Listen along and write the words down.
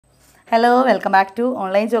Hello welcome back to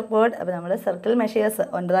online chalk board. അപ്പോൾ നമ്മൾ circle measures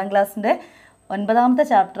 9ാം ക്ലാസ്സിൻ്റെ 9ാമത്തെ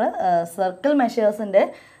ചാപ്റ്റർ സർക്കിൾ മെഷേഴ്സിൻ്റെ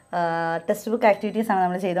ടെക്സ്റ്റ് ബുക്ക് ആക്ടിവിറ്റീസാണ്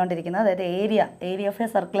നമ്മൾ ചെയ്തുകൊണ്ടിരിക്കുന്നത്. അതായത് ഏരിയ ഓഫ് എ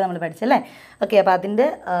സർക്കിൾ നമ്മൾ പഠിച്ചല്ലേ. ഓക്കെ, അപ്പോൾ അതിൻ്റെ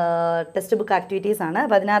ടെക്സ്റ്റ് ബുക്ക് ആക്ടിവിറ്റീസാണ്.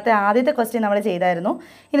 അപ്പോൾ അതിനകത്തെ ആദ്യത്തെ ക്വസ്റ്റ്യൻ നമ്മൾ ചെയ്തായിരുന്നു.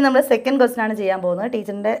 ഇനി നമ്മൾ സെക്കൻഡ് ക്വസ്റ്റ്യൻ ആണ് ചെയ്യാൻ പോകുന്നത്.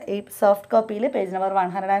 ടീച്ചറിൻ്റെ ഈ സോഫ്റ്റ് കോപ്പിയിൽ പേജ് നമ്പർ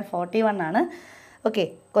 141 ആണ്. ഓക്കെ,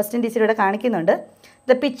 ക്വസ്റ്റ്യൻ ടീച്ചർ ഇവിടെ കാണിക്കുന്നുണ്ട്.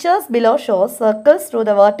 The pictures below shows circles through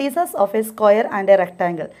the vertices of a square and a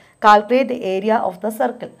rectangle. Calculate the area of the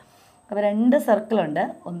circle. അപ്പോൾ 2 സർക്കിളുണ്ട്.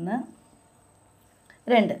 1,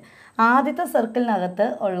 2. ആദ്യത്തെ സർക്കിളിനകത്ത്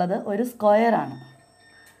ഉള്ളത് ഒരു സ്ക്വയറാണ്.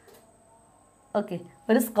 ഓക്കെ,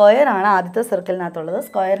 ഒരു സ്ക്വയറാണ് ആദ്യത്തെ സർക്കിളിനകത്തുള്ളത്.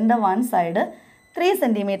 സ്ക്വയറിൻ്റെ 1 സൈഡ് 3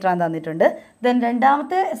 സെൻറ്റിമീറ്റർ ആണ് തന്നിട്ടുണ്ട്. ദെൻ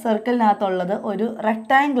രണ്ടാമത്തെ സർക്കിളിനകത്തുള്ളത് ഒരു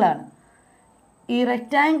റെക്റ്റാങ്കിളാണ്. ഈ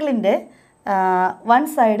റെക്റ്റാങ്കിളിൻ്റെ 1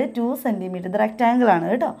 സൈഡ് 2 സെൻറ്റിമീറ്റർ, ഇത് റെക്റ്റാങ്കിളാണ്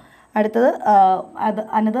കേട്ടോ. അടുത്തത്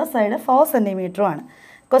അനദർ സൈഡ് 4 സെൻറ്റിമീറ്ററുമാണ്.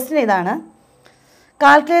 ക്വസ്റ്റ്യൻ ഇതാണ്,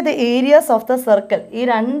 calculate the areas of the circle. ഈ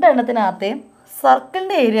രണ്ടെണ്ണത്തിനകത്തെയും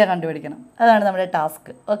സർക്കിളിൻ്റെ ഏരിയ കണ്ടുപിടിക്കണം. അതാണ് നമ്മുടെ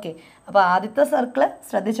ടാസ്ക്. ഓക്കെ, അപ്പോൾ ആദ്യത്തെ സർക്കിൾ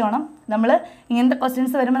ശ്രദ്ധിച്ചോണം. നമ്മൾ ഇങ്ങനത്തെ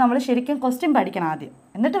ക്വസ്റ്റ്യൻസ് വരുമ്പോൾ നമ്മൾ ശരിക്കും ക്വസ്റ്റ്യൻ പഠിക്കണം ആദ്യം,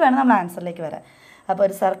 എന്നിട്ട് വേണം നമ്മൾ ആൻസറിലേക്ക് വരാൻ. അപ്പോൾ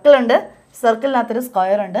ഒരു സർക്കിളുണ്ട്, സർക്കിളിനകത്തൊരു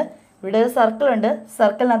സ്ക്വയറുണ്ട്. ഇവിടെ ഒരു സർക്കിളുണ്ട്,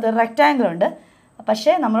 സർക്കിളിനകത്തൊരു റെക്റ്റാങ്കിളുണ്ട്.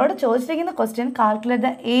 പക്ഷേ നമ്മളോട് ചോദിച്ചിരിക്കുന്ന question calculate the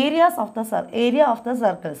areas of the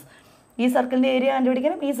circles. ഈ സർക്കിളിൻ്റെ ഏരിയ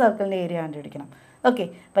കണ്ടുപിടിക്കണം, ഈ സർക്കിളിൻ്റെ ഏരിയ കണ്ടുപിടിക്കണം. ഓക്കെ,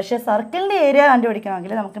 പക്ഷേ സർക്കിളിൻ്റെ ഏരിയ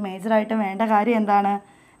കണ്ടുപിടിക്കണമെങ്കിൽ നമുക്ക് മേജറായിട്ടും വേണ്ട കാര്യം എന്താണ്?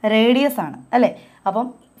 റേഡിയസ് ആണ് അല്ലേ. അപ്പം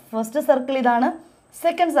ഫസ്റ്റ് സർക്കിൾ ഇതാണ്,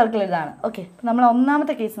 സെക്കൻഡ് സർക്കിൾ ഇതാണ്. ഓക്കെ, നമ്മൾ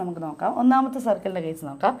ഒന്നാമത്തെ കേസ് നമുക്ക് നോക്കാം. ഒന്നാമത്തെ സർക്കിളിൻ്റെ കേസ്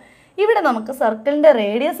നോക്കാം. ഇവിടെ നമുക്ക് സർക്കിളിൻ്റെ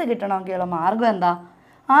റേഡിയസ് കിട്ടണമെങ്കിലുള്ള മാർഗ്ഗം എന്താ?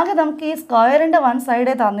 ആകെ നമുക്ക് ഈ സ്ക്വയറിൻ്റെ 1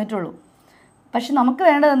 സൈഡേ തന്നിട്ടുള്ളൂ. പക്ഷെ നമുക്ക്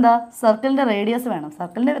വേണ്ടത് എന്താ? സർക്കിളിൻ്റെ റേഡിയസ് വേണം.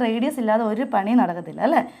 സർക്കിളിൻ്റെ റേഡിയസ് ഇല്ലാതെ ഒരു പണി നടക്കത്തില്ല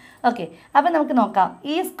അല്ലേ. ഓക്കെ, അപ്പം നമുക്ക് നോക്കാം.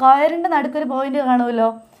 ഈ സ്ക്വയറിൻ്റെ നടുക്കൊരു പോയിന്റ് കാണുമല്ലോ.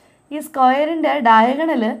 ഈ സ്ക്വയറിൻ്റെ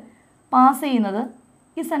ഡയഗണൽ പാസ് ചെയ്യുന്നത്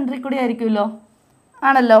ഈ സെൻറ്ററിൽ കൂടി ആയിരിക്കുമല്ലോ,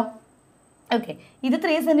 ആണല്ലോ. ഓക്കെ, ഇത്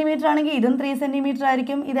 3 സെൻറ്റിമീറ്റർ ആണെങ്കിൽ ഇതും 3 സെൻറ്റിമീറ്റർ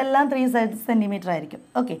ആയിരിക്കും, ഇതെല്ലാം 3 സെൻറ്റിമീറ്റർ ആയിരിക്കും.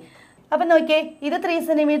 ഓക്കെ, അപ്പം നോക്കിയേ, ഇത് 3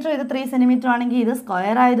 സെൻറ്റിമീറ്റർ, ഇത് 3 സെൻറ്റിമീറ്റർ ആണെങ്കിൽ ഇത്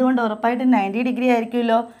സ്ക്വയർ ആയതുകൊണ്ട് ഉറപ്പായിട്ട് 90 ഡിഗ്രി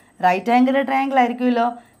ആയിരിക്കുമല്ലോ, റൈറ്റ് ആംഗിൾ ട്രയാംഗിൾ ആയിരിക്കുമല്ലോ.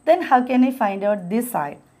 Then how can I find out this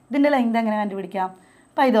side? ഇതിൻ്റെ ലെങ്ത് എങ്ങനെ കണ്ടുപിടിക്കാം?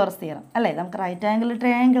 പൈതോറസ് തിയറം അല്ലേ. നമുക്ക് റൈറ്റ് ആംഗിൾ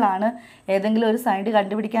ട്രയാംഗിൾ ആണ് ഏതെങ്കിലും ഒരു സൈഡ്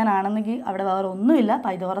കണ്ടുപിടിക്കാനാണെന്നെങ്കിൽ അവിടെ വേറെ ഒന്നുമില്ല,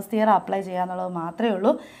 പൈതോറസ് തിയറം അപ്ലൈ ചെയ്യാന്നുള്ളത് മാത്രമേ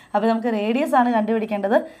ഉള്ളൂ. അപ്പോൾ നമുക്ക് റേഡിയസ് ആണ്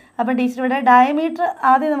കണ്ടുപിടിക്കേണ്ടത്. അപ്പം ടീച്ചർ ഇവിടെ ഡയമീറ്റർ,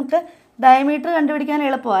 ആദ്യം നമുക്ക് ഡയമീറ്റർ കണ്ടുപിടിക്കാൻ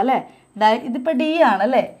എളുപ്പമാണ് അല്ലേ. ഇതിപ്പോൾ ഡി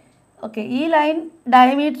ആണല്ലേ. ഓക്കെ, ഈ ലൈൻ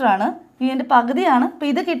ഡയമീറ്റർ ആണ്, ഇതിൻ്റെ പകുതിയാണ്. അപ്പോൾ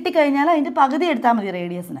ഇത് കിട്ടിക്കഴിഞ്ഞാൽ അതിൻ്റെ പകുതി എടുത്താൽ മതി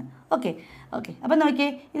റേഡിയസിന്. ഓക്കെ, അപ്പം നോക്കിയേ,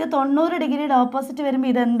 ഇത് 90 ഡിഗ്രിയുടെ ഓപ്പോസിറ്റ് വരുമ്പോൾ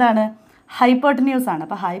ഇതെന്താണ്? ഹൈപ്പോട്ടന്യൂസ് ആണ്.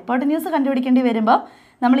 അപ്പോൾ ഹൈപ്പോട്ടന്യൂസ് കണ്ടുപിടിക്കേണ്ടി വരുമ്പോൾ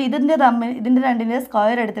നമ്മൾ ഇതിൻ്റെ രണ്ടിൻ്റെ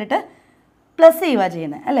സ്ക്വയർ എടുത്തിട്ട് പ്ലസ് ചെയ്യുക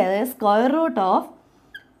ചെയ്യുന്നത് അല്ലേ. അതായത് square root of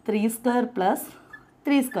 3² plus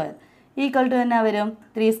 3² equal to എന്നാ വരും?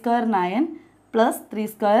 3² 9 പ്ലസ്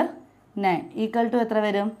 3² 9 ഈക്വൽ ടു എത്ര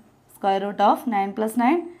വരും? സ്ക്വയർ റൂട്ട് ഓഫ് 9 +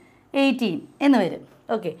 9 18 എന്ന് വരും.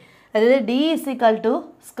 ഓക്കെ, അതായത് D is equal to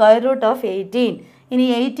square root of 18. ഇനി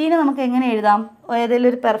 18 നമുക്ക് എങ്ങനെ എഴുതാം? ഏതെങ്കിലും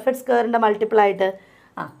ഒരു പെർഫെക്റ്റ് സ്ക്വയറിൻ്റെ മൾട്ടിപ്പിൾ ആയിട്ട്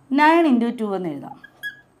 9 × 2 എന്ന് എഴുതാം.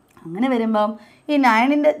 അങ്ങനെ വരുമ്പം ഈ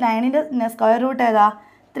 9ൻ്റെ സ്ക്വയർ റൂട്ട് ഏതാ?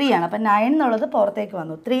 3 ആണ്. അപ്പം 9 എന്നുള്ളത് പുറത്തേക്ക്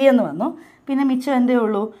വന്നു, 3 എന്ന് വന്നു. പിന്നെ മിച്ചം എന്തേ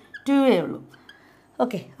ഉള്ളൂ? 2 ഉള്ളൂ.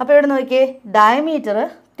 ഓക്കെ, അപ്പോൾ ഇവിടെ നോക്കിയേ, ഡയമീറ്റർ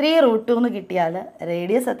 3√2 എന്ന് കിട്ടിയാൽ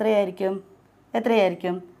റേഡിയസ് എത്രയായിരിക്കും?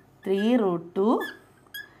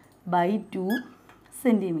 3√2/2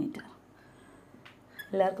 സെൻറ്റിമീറ്റർ.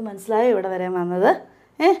 എല്ലാവർക്കും മനസ്സിലായോ ഇവിടെ വരെ വന്നത്?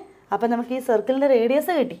 അപ്പം നമുക്ക് ഈ സർക്കിളിൻ്റെ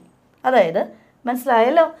റേഡിയസ് കിട്ടി. അതായത്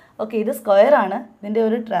മനസ്സിലായല്ലോ. ഓക്കെ, ഇത് സ്ക്വയറാണ്, ഇതിൻ്റെ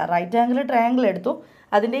ഒരു റൈറ്റ് ആംഗിൾ ട്രയാംഗിൾ എടുത്തു,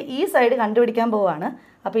 അതിൻ്റെ ഈ സൈഡ് കണ്ടുപിടിക്കാൻ പോവുകയാണ്.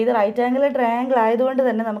 അപ്പോൾ ഇത് റൈറ്റ് ആംഗിൾ ട്രയാംഗിൾ ആയതുകൊണ്ട്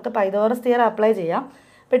തന്നെ നമുക്ക് പൈതോറസ് തിയറം അപ്ലൈ ചെയ്യാം.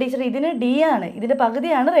 അപ്പോൾ ടീച്ചർ ഇതിന് ഡി ആണ്, ഇതിൻ്റെ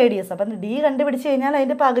പകുതിയാണ് റേഡിയസ്. അപ്പം ഡി കണ്ടുപിടിച്ച് കഴിഞ്ഞാൽ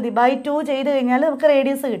അതിൻ്റെ പകുതി /2 ചെയ്ത് കഴിഞ്ഞാൽ നമുക്ക്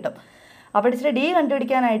റേഡിയസ് കിട്ടും. അപ്പോൾ ടീച്ചർ ഡി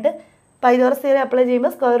കണ്ടുപിടിക്കാനായിട്ട് പൈതോറസ് തിയറം അപ്ലൈ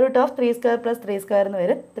ചെയ്യുമ്പോൾ സ്ക്വയർ റൂട്ട് ഓഫ് 3² + 3² എന്ന്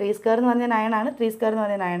വരും. 3² എന്ന് പറഞ്ഞാൽ 9 ആണ്, 3² എന്ന്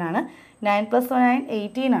പറഞ്ഞാൽ 9 ആണ്. 9 + 9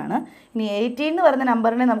 18 ആണ്. ഇനി 18 എന്ന് പറയുന്ന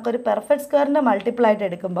നമ്പറിനെ നമുക്കൊരു പെർഫെക്റ്റ് സ്ക്വയറിൻ്റെ മൾട്ടിപ്പിൾ ആയിട്ട്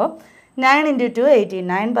എടുക്കുമ്പോൾ 9 × 2 18.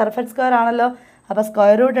 9 പെർഫെക്റ്റ് സ്ക്വയർ ആണല്ലോ. അപ്പോൾ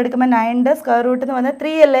സ്ക്വയർ റൂട്ട് എടുക്കുമ്പോൾ 9ൻ്റെ സ്ക്വയർ റൂട്ട് എന്ന് പറഞ്ഞാൽ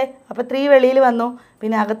 3 അല്ലേ. അപ്പോൾ 3 വെളിയിൽ വന്നു,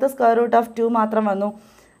 പിന്നെ അകത്ത് സ്ക്വയർ റൂട്ട് ഓഫ് 2 മാത്രം വന്നു.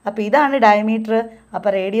 അപ്പോൾ ഇതാണ് ഡയമീറ്റർ. അപ്പോൾ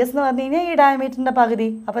റേഡിയസ് എന്ന് പറഞ്ഞു കഴിഞ്ഞാൽ ഈ ഡയമീറ്ററിൻ്റെ പകുതി.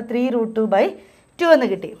 അപ്പോൾ 3√2/2 എന്ന്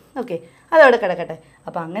കിട്ടി. ഓക്കെ, അതവിടെ കിടക്കട്ടെ.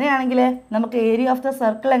 അപ്പോൾ അങ്ങനെയാണെങ്കിൽ നമുക്ക് ഏരിയ ഓഫ് ദ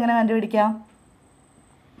സർക്കിൾ എങ്ങനെ കണ്ടുപിടിക്കാം?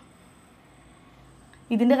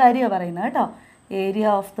 ഇതിൻ്റെ കാര്യമാണ് പറയുന്നത് കേട്ടോ. Area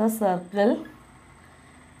of the circle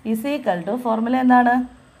is equal to, formula എന്താണ്?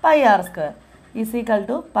 πr² is equal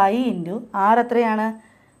to π × r എത്രയാണ്?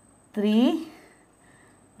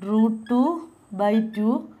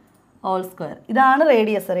 3√2/2 ഹോൾ സ്ക്വയർ. ഇതാണ്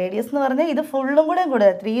റേഡിയസ്. റേഡിയസ് എന്ന് പറഞ്ഞാൽ ഇത് ഫുള്ളും കൂടെ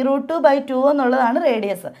 3√2/2 എന്നുള്ളതാണ്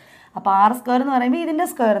റേഡിയസ്. അപ്പോൾ ആർ സ്ക്വയർ എന്ന് പറയുമ്പോൾ ഇതിൻ്റെ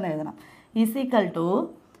സ്ക്വയർ എന്ന് എഴുതണം. Is equal to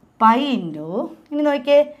pi into, ഇനി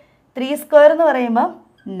നോക്കിയേ 3 സ്ക്വയർ എന്ന് പറയുമ്പോൾ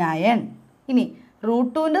 9. ഇനി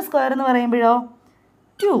 √2ൻ്റെ സ്ക്വയർ എന്ന് പറയുമ്പോഴോ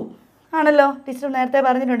 2 ആണല്ലോ. ടീച്ചർ നേരത്തെ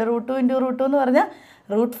പറഞ്ഞിട്ടുണ്ട് √2 × √2 എന്ന് പറഞ്ഞാൽ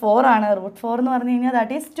 √4 ആണ്. √4 എന്ന് പറഞ്ഞു കഴിഞ്ഞാൽ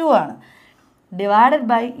ദാറ്റ് ഈസ് 2 ആണ്. ഡിവൈഡഡ്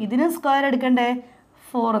ബൈ ഇതിന് സ്ക്വയർ എടുക്കണ്ടേ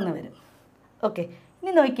 4 എന്ന് വരും. ഓക്കെ,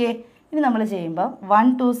 ഇനി നോക്കിയേ, ഇനി നമ്മൾ ചെയ്യുമ്പോൾ 1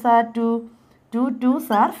 2s are 2, 2 2s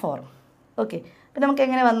are 4. Okay, അപ്പോൾ നമുക്ക്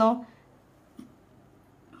എങ്ങനെ വന്നു?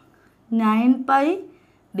 9π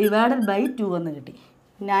ഡിവൈഡഡ് ബൈ 2 എന്ന് കിട്ടി.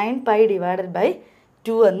 9π ഡിവൈഡഡ് ബൈ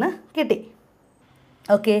 2 എന്ന് കിട്ടി.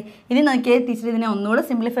 ഓക്കെ, ഇനി നോക്കിയേ, ടീച്ചർ ഇതിനെ ഒന്നുകൂടെ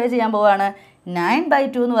സിംപ്ലിഫൈ ചെയ്യാൻ പോവുകയാണ്.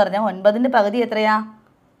 9/2 എന്ന് പറഞ്ഞാൽ 9ൻ്റെ പകുതി എത്രയാ?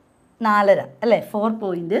 4.5 അല്ലേ?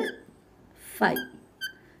 4.5.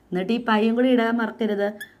 എന്നിട്ട് ഈ പൈയും കൂടി ഇടാൻ മറക്കരുത്.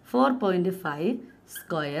 4.5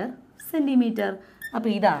 സ്ക്വയർ സെൻറ്റിമീറ്റർ. അപ്പോൾ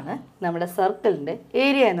ഇതാണ് നമ്മുടെ സർക്കിളിൻ്റെ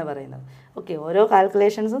ഏരിയ എന്ന് പറയുന്നത്. ഓക്കെ, ഓരോ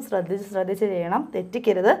കാൽക്കുലേഷൻസും ശ്രദ്ധിച്ച് ചെയ്യണം,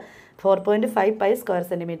 തെറ്റിക്കരുത്. 4.5 പൈ സ്ക്വയർ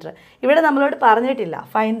സെൻറ്റിമീറ്റർ. ഇവിടെ നമ്മളോട് പറഞ്ഞിട്ടില്ല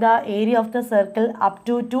find the area of the circle up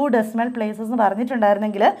to 2 decimal places എന്ന്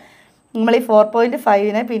പറഞ്ഞിട്ടുണ്ടായിരുന്നെങ്കിൽ നമ്മൾ ഈ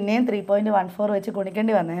 4.5നെ പിന്നെയും 3.14 വെച്ച്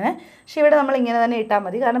ഗുണിക്കേണ്ടി വന്നേനെ. പക്ഷേ ഇവിടെ നമ്മൾ ഇങ്ങനെ തന്നെ ഇട്ടാൽ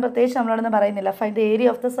മതി, കാരണം പ്രത്യേകിച്ച് നമ്മളോടൊന്നും പറയുന്നില്ല. Find the area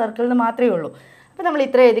of the circle എന്ന് മാത്രമേ ഉള്ളൂ. അപ്പോൾ നമ്മൾ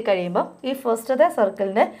ഇത്ര എഴുതി കഴിയുമ്പോൾ ഈ ഫസ്റ്റത്തെ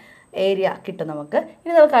സർക്കിളിൻ്റെ ഏരിയ കിട്ടും നമുക്ക്.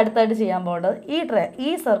 ഇനി നമുക്ക് അടുത്തായിട്ട് ചെയ്യാൻ പോകുന്നത് ഈ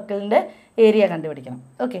സർക്കിളിൻ്റെ ഏരിയ കണ്ടുപിടിക്കണം.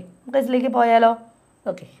 ഓക്കെ, നമുക്ക് ഇതിലേക്ക് പോയാലോ?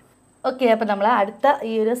 ഓക്കെ, അപ്പോൾ നമ്മൾ അടുത്ത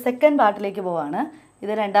ഈ ഒരു സെക്കൻഡ് പാർട്ടിലേക്ക് പോവാണ്.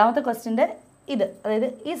 ഇത് രണ്ടാമത്തെ ക്വസ്റ്റ്യൻ്റെ അതായത്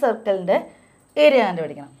ഈ സർക്കിളിൻ്റെ ഏരിയ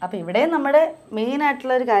കണ്ടുപിടിക്കണം. അപ്പോൾ ഇവിടെ നമ്മുടെ മെയിൻ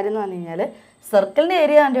ആയിട്ടുള്ള ഒരു കാര്യം എന്ന് പറഞ്ഞു കഴിഞ്ഞാൽ സർക്കിളിൻ്റെ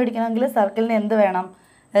ഏരിയ കണ്ടുപിടിക്കണമെങ്കിൽ സർക്കിളിന് എന്ത് വേണം?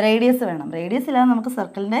 റേഡിയസ് വേണം. റേഡിയസ് ഇല്ലാതെ നമുക്ക്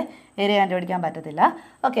സർക്കിളിൻ്റെ ഏരിയ കണ്ടുപിടിക്കാൻ പറ്റത്തില്ല.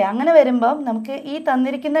 ഓക്കെ, അങ്ങനെ വരുമ്പം നമുക്ക് ഈ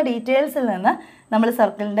തന്നിരിക്കുന്ന ഡീറ്റെയിൽസിൽ നിന്ന് നമ്മൾ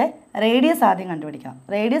സർക്കിളിൻ്റെ റേഡിയസ് ആദ്യം കണ്ടുപിടിക്കണം.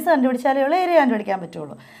 റേഡിയസ് കണ്ടുപിടിച്ചാലേ ഉള്ളൂ ഏരിയ കണ്ടുപിടിക്കാൻ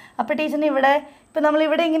പറ്റുള്ളൂ. അപ്പോൾ ടീച്ചറിന് ഇവിടെ ഇപ്പം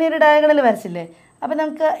നമ്മളിവിടെ ഇങ്ങനെ ഒരു ഡയഗണൽ വരച്ചില്ലേ? അപ്പോൾ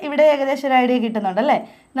നമുക്ക് ഇവിടെ ഏകദേശം ഒരു ഐഡിയ കിട്ടുന്നുണ്ടല്ലേ?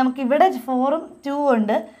 നമുക്കിവിടെ 4ഉം 2ഉം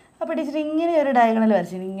ഉണ്ട്. അപ്പോൾ ടീച്ചർ ഇങ്ങനെ ഒരു ഡയഗണൽ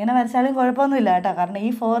വരച്ചു. ഇങ്ങനെ വരച്ചാലും കുഴപ്പമൊന്നുമില്ല കേട്ടോ, കാരണം ഈ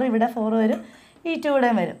 4 ഇവിടെ 4 വരും, ഈ 2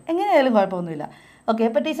 ഇവിടെയും വരും, എങ്ങനെയായാലും കുഴപ്പമൊന്നുമില്ല. ഓക്കെ,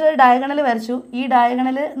 അപ്പോൾ ടീച്ചർ ഒരു ഡയഗണൽ വരച്ചു. ഈ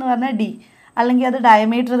ഡയഗണൽ എന്ന് പറഞ്ഞാൽ D, അല്ലെങ്കിൽ അത്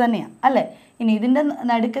ഡയമീറ്റർ തന്നെയാണ് അല്ലേ? ഇനി ഇതിൻ്റെ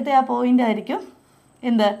നടുക്കത്തെ ആ പോയിൻ്റ് ആയിരിക്കും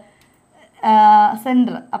എന്ത്?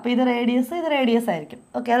 സെൻറ്റർ. അപ്പോൾ ഇത് റേഡിയസ് ആയിരിക്കും.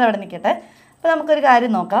 ഓക്കെ, അതവിടെ നിൽക്കട്ടെ. അപ്പോൾ നമുക്കൊരു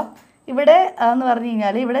കാര്യം നോക്കാം. ഇവിടെ എന്ന് പറഞ്ഞു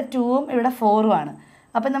കഴിഞ്ഞാൽ ഇവിടെ 2ഉം ഇവിടെ 4ഉം ആണ്.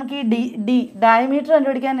 അപ്പം നമുക്ക് ഈ ഡയമീറ്റർ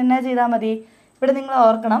കണ്ടുപിടിക്കാൻ എന്നാ ചെയ്താൽ മതി? ഇവിടെ നിങ്ങൾ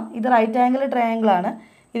ഓർക്കണം, ഇത് റൈറ്റ് ആംഗിൾ ട്രയാംഗിൾ ആണ്.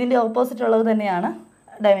 ഇതിൻ്റെ ഓപ്പോസിറ്റ് ഉള്ളത് തന്നെയാണ്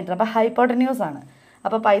ഡയമീറ്റർ. അപ്പോൾ ഹൈപ്പോട്ടന്യൂസ് ആണ്.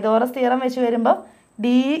 അപ്പോൾ പൈതോറസ് തിയറം വെച്ച് വരുമ്പോൾ D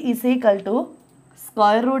is equal to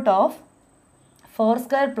square root of 4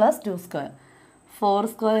 square plus 2 square. 4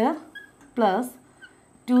 square plus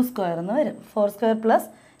 2 square എന്ന് വരും. 4 square plus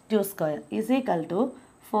 2 square is equal to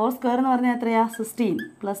 4 square എന്ന് പറഞ്ഞാൽ എത്രയാ? 16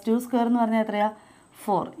 plus 2 square എന്ന് പറഞ്ഞാൽ എത്രയാ?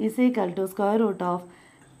 4 is equal to square root of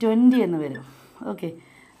 20 എന്ന് വരും. ഓക്കെ,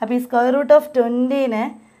 അപ്പോൾ ഈ സ്ക്വയർ റൂട്ട് ഓഫ് 20നെ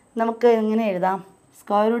നമുക്ക് എങ്ങനെ എഴുതാം?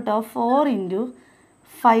 സ്ക്വയർ റൂട്ട് ഓഫ് 4 ×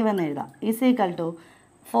 5 എന്ന് എഴുതാം. ഈസ് ഈക്വൽ ടു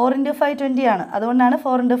 4 × 5 20 ആണ്, അതുകൊണ്ടാണ്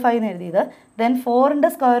 4 × 5 എന്ന് എഴുതിയത്. ദെൻ 4ൻ്റെ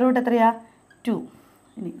സ്ക്വയർ റൂട്ട് എത്രയാ? 2.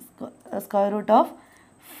 ഇനി സ്ക്വയർ റൂട്ട് ഓഫ്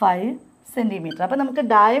 5 സെൻറ്റിമീറ്റർ. അപ്പോൾ നമുക്ക്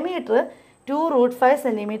ഡയമീറ്റർ 2√5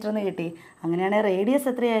 സെൻറ്റിമീറ്റർ എന്ന് കിട്ടി. അങ്ങനെയാണെങ്കിൽ റേഡിയസ്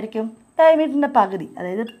എത്രയായിരിക്കും? ഡയമീറ്ററിൻ്റെ പകുതി,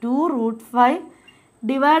 അതായത് 2√5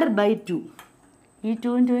 ഡിവൈഡഡ് ബൈ 2. ഈ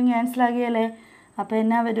 2ഉം 2ഉം ക്യാൻസൽ ആകിയല്ലേ? അപ്പോൾ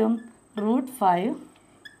എന്നാ വരും? √5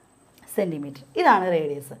 സെൻറ്റിമീറ്റർ. ഇതാണ്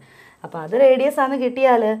റേഡിയസ്. അപ്പോൾ അത് റേഡിയസ് ആണെന്ന്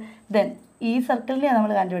കിട്ടിയാൽ ദെൻ ഈ സർക്കിളിനെയാണ്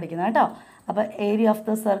നമ്മൾ കണ്ടുപിടിക്കുന്നത് കേട്ടോ. അപ്പോൾ area of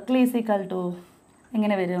the circle is equal to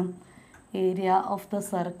എങ്ങനെ വരും? Area of the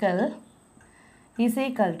circle is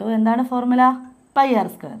equal to എന്താണ് formula?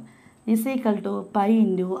 πr² is equal to π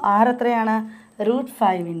into r എത്രയാണ്?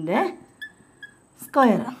 √5ൻ്റെ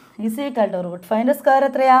square is equal to √5ൻ്റെ square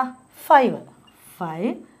എത്രയാ?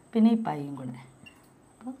 5 പിന്നെ ഈ പൈയും കൂടെ,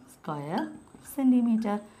 അപ്പോൾ സ്ക്വയർ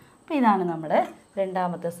സെൻറ്റിമീറ്റർ. അപ്പോൾ ഇതാണ് നമ്മുടെ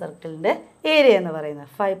രണ്ടാമത്തെ സർക്കിളിൻ്റെ ഏരിയ എന്ന് പറയുന്നത്,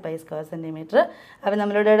 5π സ്ക്വയർ സെൻറ്റിമീറ്റർ. അപ്പോൾ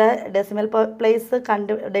നമ്മളിവിടെ ഡെസിമൽ പ്ലേസ്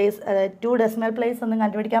 2 ഡെസിമൽ പ്ലേസ് ഒന്നും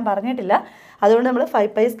കണ്ടുപിടിക്കാൻ പറഞ്ഞിട്ടില്ല. അതുകൊണ്ട് നമ്മൾ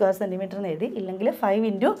 5π സ്ക്വയർ സെൻറ്റിമീറ്റർ എന്ന് എഴുതി. ഇല്ലെങ്കിൽ 5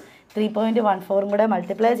 × 3.14 കൂടെ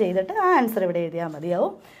മൾട്ടിപ്ലൈ ചെയ്തിട്ട് ആ ആൻസർ ഇവിടെ എഴുതിയാൽ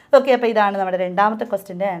മതിയാവും. ഓക്കെ, അപ്പോൾ ഇതാണ് നമ്മുടെ രണ്ടാമത്തെ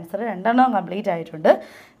ക്വസ്റ്റ്യൻ്റെ ആൻസർ. 2 കംപ്ലീറ്റ് ആയിട്ടുണ്ട്.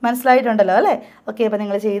 മനസ്സിലായിട്ടുണ്ടല്ലോ അല്ലേ? ഓക്കെ, അപ്പോൾ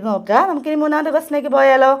നിങ്ങൾ ചെയ്ത് നോക്കുക. നമുക്കിനി മൂന്നാമത്തെ ക്വസ്റ്റ്യനിലേക്ക്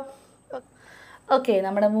പോയാലോ? ഓക്കെ,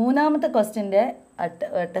 നമ്മുടെ മൂന്നാമത്തെ ക്വസ്റ്റ്യൻ്റെ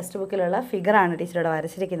ടെക്സ്റ്റ് ബുക്കിലുള്ള ഫിഗറാണ് ടീച്ചറോട്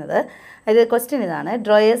വരച്ചിരിക്കുന്നത്. അതായത് ക്വസ്റ്റ്യൻ ഇതാണ്: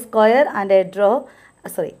 draw A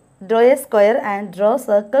square and draw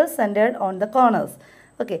circle centred on the corners.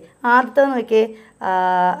 Okay, ആദ്യത്തെ നോക്കിയേ,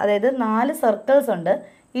 അതായത് 4 സർക്കിൾസ് ഉണ്ട്.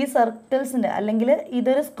 ഈ സർക്കിൾസിൻ്റെ അല്ലെങ്കിൽ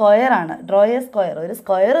ഇതൊരു സ്ക്വയർ ആണ്. ഡ്രോ എ സ്ക്വയർ, ഒരു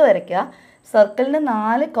സ്ക്വയർ വരയ്ക്കുക. സർക്കിളിൻ്റെ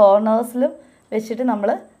 4 കോർണേഴ്സിലും വെച്ചിട്ട് നമ്മൾ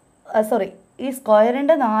ഈ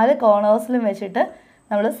സ്ക്വയറിൻ്റെ 4 കോർണേഴ്സിലും വെച്ചിട്ട്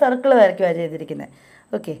നമ്മൾ സർക്കിൾ വരയ്ക്കുകയാണ് ചെയ്തിരിക്കുന്നത്.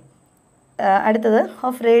 ഓക്കെ, അടുത്തത്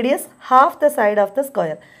of radius half the side of the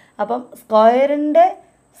square. അപ്പം സ്ക്വയറിൻ്റെ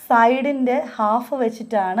സൈഡിൻ്റെ ഹാഫ്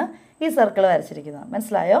വെച്ചിട്ടാണ് ഈ സർക്കിൾ വരച്ചിരിക്കുന്നത്.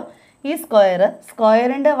 മനസ്സിലായോ? ഈ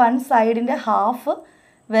സ്ക്വയറിൻ്റെ 1 സൈഡിൻ്റെ ഹാഫ്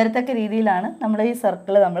വരത്തക്ക രീതിയിലാണ് നമ്മൾ ഈ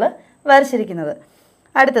സർക്കിൾ നമ്മൾ വരച്ചിരിക്കുന്നത്.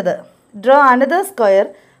 അടുത്തത് draw another square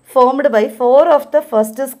formed by 4 of the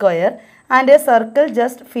first square and A circle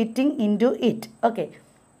just fitting in to it. Okay,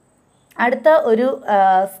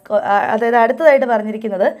 അടുത്തതായിട്ട്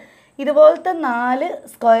പറഞ്ഞിരിക്കുന്നത് ഇതുപോലത്തെ 4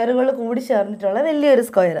 സ്ക്വയറുകൾ കൂടി ചേർന്നിട്ടുള്ള വലിയൊരു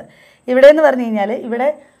സ്ക്വയർ. ഇവിടെ എന്ന് പറഞ്ഞു കഴിഞ്ഞാൽ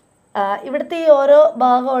ഇവിടുത്തെ ഈ ഓരോ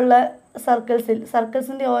ഭാഗമുള്ള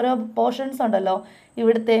സർക്കിൾസിൻ്റെ ഓരോ പോർഷൻസ് ഉണ്ടല്ലോ,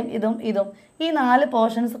 ഇവിടുത്തെയും ഇതും ഈ 4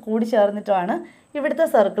 പോർഷൻസ് കൂടി ചേർന്നിട്ടാണ് ഇവിടുത്തെ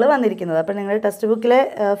സർക്കിൾ വന്നിരിക്കുന്നത്. അപ്പോൾ നിങ്ങളുടെ ടെക്സ്റ്റ് ബുക്കിലെ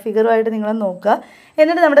ഫിഗറുമായിട്ട് നിങ്ങളൊന്ന് നോക്കുക.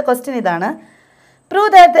 എന്നിട്ട് നമ്മുടെ ക്വസ്റ്റ്യൻ ഇതാണ്: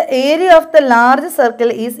 prove that the area of the large circle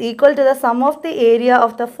is equal to the sum of the area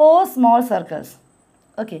of the 4 small circles.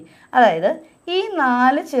 Okay, അതായത് ഈ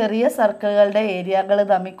 4 ചെറിയ സർക്കിളുകളുടെ ഏരിയകൾ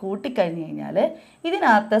തമ്മിൽ കൂട്ടിക്കഴിഞ്ഞ് കഴിഞ്ഞാൽ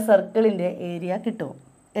ഇതിനകത്ത് സർക്കിളിൻ്റെ ഏരിയ കിട്ടുമോ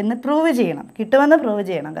എന്ന് പ്രൂവ് ചെയ്യണം. കിട്ടുമെന്ന് പ്രൂവ്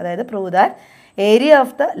ചെയ്യണം. അതായത് prove that area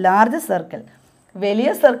of the large circle, വലിയ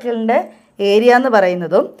സർക്കിളിൻ്റെ ഏരിയ എന്ന്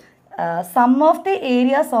പറയുന്നതും some of the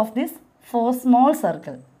areas of this 4 small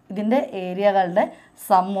circle, ഇതിൻ്റെ ഏരിയകളുടെ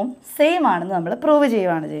സമ്മും സെയിം ആണെന്ന് നമ്മൾ പ്രൂവ്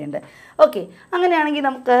ചെയ്യുകയാണ് ചെയ്യേണ്ടത്. ഓക്കെ, അങ്ങനെയാണെങ്കിൽ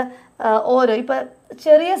നമുക്ക് ഇപ്പോൾ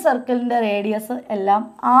ചെറിയ സർക്കിളിൻ്റെ റേഡിയസ് എല്ലാം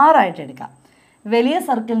 6 ആയിട്ട് എടുക്കാം, വലിയ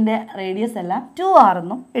സർക്കിളിൻ്റെ റേഡിയസ് എല്ലാം 2r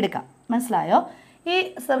എന്നും എടുക്കാം. മനസ്സിലായോ? ഈ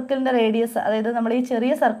സർക്കിളിൻ്റെ റേഡിയസ്, അതായത് നമ്മൾ ഈ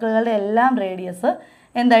ചെറിയ സർക്കിളുകളുടെ എല്ലാം റേഡിയസ്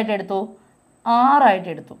എന്തായിട്ട് എടുത്തു? 6 ആയിട്ട്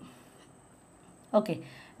എടുത്തു. ഓക്കെ,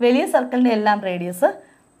 വലിയ സർക്കിളിൻ്റെ എല്ലാം റേഡിയസ്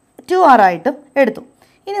 2r ആയിട്ടും എടുത്തു.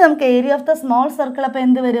 ഇനി നമുക്ക് area of the small circle അപ്പോൾ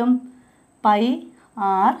എന്ത് വരും?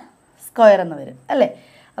 πr² എന്ന് വരും അല്ലേ?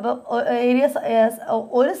 അപ്പോൾ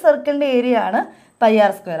ഒരു സർക്കിളിൻ്റെ ഏരിയ ആണ്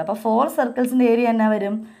πr². അപ്പോൾ 4 സർക്കിൾസിൻ്റെ ഏരിയ എന്നാ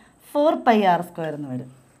വരും? 4πr² എന്ന് വരും.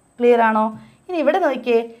 ക്ലിയർ ആണോ? ഇനി ഇവിടെ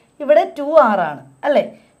നോക്കിയേ, ഇവിടെ 2r ആണ് അല്ലേ?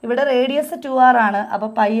 ഇവിടെ റേഡിയസ് 2r ആണ്. അപ്പോൾ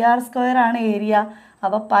πr² ആണ് ഏരിയ.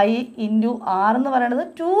 അപ്പോൾ π × r എന്ന് പറയുന്നത്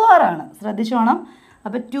 2r ആണ്. ശ്രദ്ധിച്ചോണം.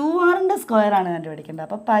 അപ്പോൾ 2rൻ്റെ സ്ക്വയർ ആണ് കണ്ടുപിടിക്കേണ്ടത്.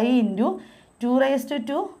 അപ്പോൾ π ×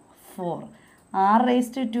 2⁻², 4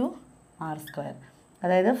 r⁻², r².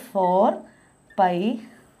 അതായത് 4πr².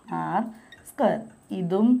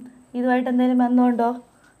 ഇതുമായിട്ട് എന്തെങ്കിലും ബന്ധമുണ്ടോ?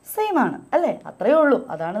 സെയിം ആണ് അല്ലേ? അത്രയേ ഉള്ളൂ.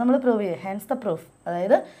 അതാണ് നമ്മൾ പ്രൂവ് ചെയ്യുക. Hence the proof.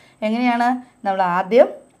 അതായത് എങ്ങനെയാണ്? നമ്മൾ ആദ്യം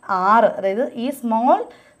 6, അതായത് ഈ സ്മോൾ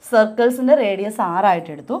സർക്കിൾസിൻ്റെ റേഡിയസ് 6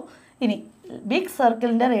 ആയിട്ട് എടുത്തു. ഇനി ബിഗ്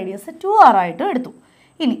സർക്കിളിൻ്റെ റേഡിയസ് 2r ആയിട്ടും എടുത്തു.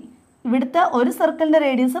 ഇനി ഇവിടുത്തെ ഒരു സർക്കിളിൻ്റെ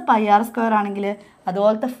റേഡിയസ് πr² ആണെങ്കിൽ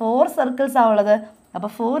അതുപോലത്തെ 4 സർക്കിൾസാണ് ഉള്ളത്. അപ്പോൾ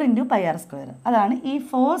 4 × πr². അതാണ് ഈ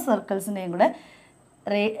 4 സർക്കിൾസിൻ്റെയും കൂടെ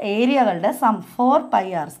ഏരിയകളുടെ സം,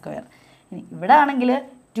 4πr². ഇനി ഇവിടെ ആണെങ്കിൽ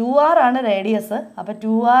 2r ആണ് റേഡിയസ്. അപ്പോൾ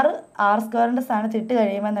 2r r²ൻ്റെ സ്ഥാനത്ത് ഇട്ട്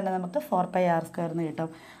കഴിയുമ്പോൾ തന്നെ നമുക്ക് 4πr² എന്ന് കിട്ടും.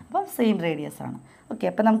 അപ്പം സെയിം റേഡിയസ് ആണ്. ഓക്കെ,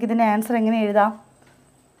 അപ്പോൾ നമുക്കിതിൻ്റെ ആൻസർ എങ്ങനെ എഴുതാം?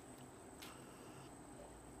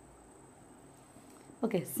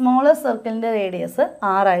 ഓക്കെ, സ്മോളർ സർക്കിളിൻ്റെ റേഡിയസ്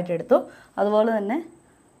 6 ആയിട്ട് എടുത്തു. അതുപോലെ തന്നെ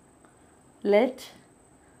let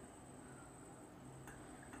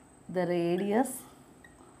the radius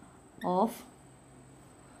of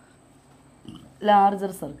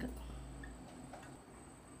larger circle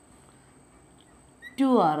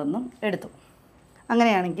 2r എന്നും എടുത്തു.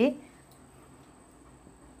 അങ്ങനെയാണെങ്കിൽ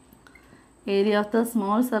area of the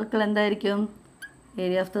small circle എന്തായിരിക്കും?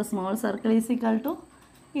 Area of the small circle is equal to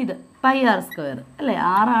ഇത് πr² അല്ലേ?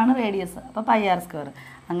 6 ആണ് റേഡിയസ്. അപ്പോൾ πr².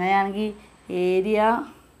 അങ്ങനെയാണെങ്കിൽ ഏരിയ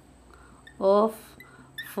ഓഫ്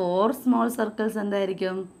 4 സ്മോൾ സർക്കിൾസ്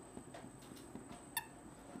എന്തായിരിക്കും?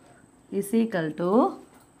 Is equal to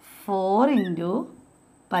 4 ×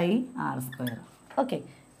 πr². Okay,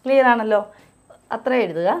 clear ആണല്ലോ? അത്ര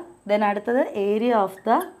എഴുതുക. ദെൻ അടുത്തത് area of the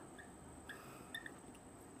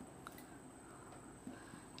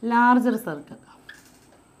larger circle.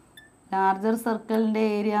 Larger സർക്കിളിൻ്റെ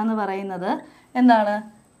ഏരിയ എന്ന് പറയുന്നത് എന്താണ്?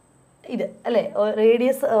 ഇത് അല്ലേ?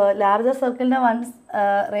 റേഡിയസ് ലാർജർ സർക്കിളിൻ്റെ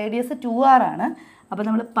റേഡിയസ് 2r ആണ്. അപ്പോൾ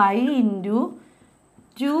നമ്മൾ π ×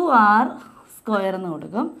 2r² എന്ന്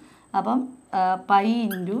കൊടുക്കും. അപ്പം π ×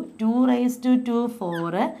 2⁻²,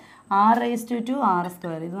 4 r⁻²,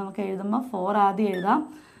 r². ഇത് നമുക്ക് എഴുതുമ്പോൾ 4 ആദ്യം എഴുതാം,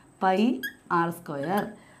 πr².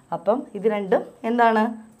 അപ്പം ഇത് രണ്ടും എന്താണ്?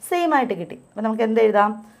 സെയിം ആയിട്ട് കിട്ടി. അപ്പം നമുക്ക് എന്ത്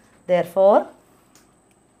എഴുതാം? therefore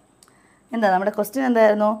എന്താ നമ്മുടെ ക്വസ്റ്റ്യൻ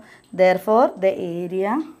എന്തായിരുന്നു? therefore ദ ഏരിയ,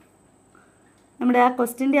 നമ്മുടെ ആ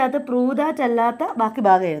ക്വസ്റ്റ്യൻ്റെ അകത്ത് പ്രൂവ് ദാറ്റ് അല്ലാത്ത ബാക്കി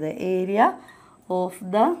ഭാഗം എഴുതുക. Area of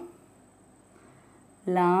the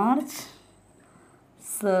large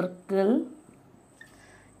circle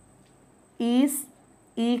is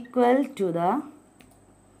equal to the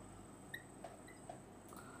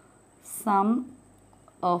sum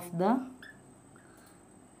of the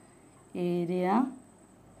area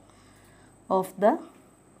of the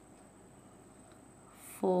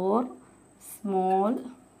 4 small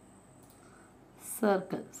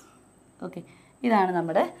circles. Okay, ഇതാണ്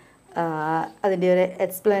നമ്മുടെ അതിൻ്റെ ഒരു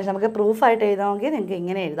എക്സ്പ്ലനേഷൻ. നമുക്ക് പ്രൂഫായിട്ട് എഴുതാമെങ്കിൽ നിങ്ങൾക്ക്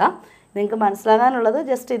ഇങ്ങനെ എഴുതാം. നിങ്ങൾക്ക് മനസ്സിലാകാനുള്ളത്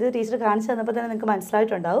ജസ്റ്റ് ഇത് ടീച്ചർ കാണിച്ചു തന്നപ്പോൾ തന്നെ നിങ്ങൾക്ക്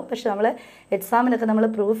മനസ്സിലായിട്ടുണ്ടാവും. പക്ഷേ നമ്മൾ എക്സാമിനൊക്കെ നമ്മൾ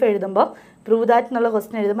പ്രൂഫ് എഴുതുമ്പോൾ പ്രൂവ് ദാറ്റ് എന്നുള്ള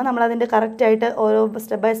ക്വസ്റ്റ്യൻ എഴുതുമ്പോൾ നമ്മൾ അതിൻ്റെ കറക്റ്റായിട്ട് ഓരോ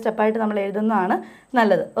സ്റ്റെപ്പ് ബൈ സ്റ്റെപ്പായിട്ട് നമ്മൾ എഴുതുന്നതാണ്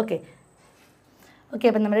നല്ലത്. ഓക്കെ,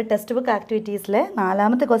 അപ്പം നമ്മുടെ ടെക്സ്റ്റ് ബുക്ക് ആക്ടിവിറ്റീസിലെ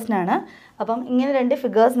 4ാമത്തെ ക്വസ്റ്റ്യൻ ആണ്. അപ്പം ഇങ്ങനെ 2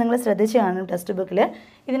 ഫിഗേഴ്സ് നിങ്ങൾ ശ്രദ്ധിച്ച് കാണും ടെക്സ്റ്റ് ബുക്കിൽ.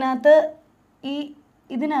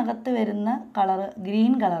 ഇതിനകത്ത് വരുന്ന കളറ്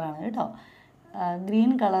ഗ്രീൻ കളറാണ് കേട്ടോ. ഗ്രീൻ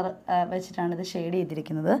കളർ വെച്ചിട്ടാണ് ഇത് ഷെയ്ഡ്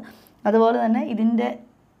ചെയ്തിരിക്കുന്നത്. അതുപോലെ തന്നെ ഇതിൻ്റെ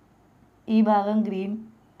ഈ ഭാഗം ഗ്രീൻ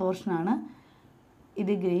പോർഷനാണ്,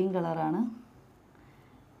 ഇത് ഗ്രീൻ കളറാണ്,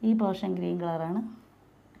 ഈ പോർഷൻ ഗ്രീൻ കളറാണ്,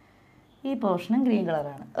 ഈ പോർഷനും ഗ്രീൻ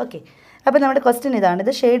കളറാണ്. ഓക്കെ, അപ്പോൾ നമ്മുടെ ക്വസ്റ്റ്യൻ ഇതാണ്.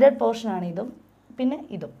 ഇത് ഷെയ്ഡഡ് പോർഷനാണ് ഇതും പിന്നെ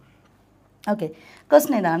ഇതും. ഓക്കെ,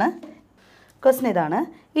 ക്വസ്റ്റ്യൻ ഇതാണ്.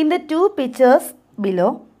 In the 2 pictures below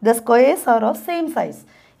the squares R of same size.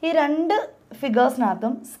 ഈ 2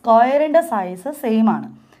 ഫിഗേഴ്സിനകത്തും സ്ക്വയറിൻ്റെ സൈസ്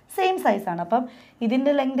സെയിം സൈസാണ്. അപ്പം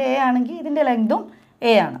ഇതിൻ്റെ ലെങ്ത് എ ആണെങ്കിൽ ഇതിൻ്റെ ലെങ്തും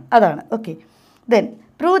എ ആണ്. അതാണ്. Okay, then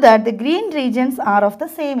prove that the green regions R of the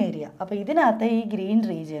same area. അപ്പോൾ ഇതിനകത്ത് ഈ ഗ്രീൻ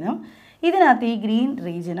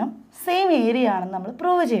റീജിയനും സെയിം ഏരിയ ആണെന്ന് നമ്മൾ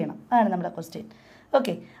പ്രൂവ് ചെയ്യണം. അതാണ് നമ്മുടെ ക്വസ്റ്റ്യൻ.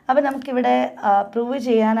 ഓക്കെ, അപ്പോൾ നമുക്കിവിടെ പ്രൂവ്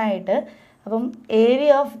ചെയ്യാനായിട്ട് അപ്പം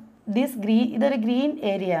ഏരിയ ഓഫ് ഇതൊരു ഗ്രീൻ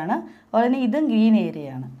ഏരിയ ആണ്, അതുപോലെ തന്നെ ഇതും ഗ്രീൻ ഏരിയ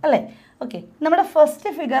ആണ് അല്ലേ. ഓക്കെ, നമ്മുടെ ഫസ്റ്റ്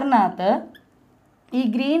ഫിഗറിനകത്ത് ഈ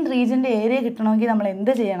ഗ്രീൻ റീജിയൻ്റെ ഏരിയ കിട്ടണമെങ്കിൽ നമ്മൾ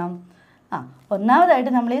എന്ത് ചെയ്യണം?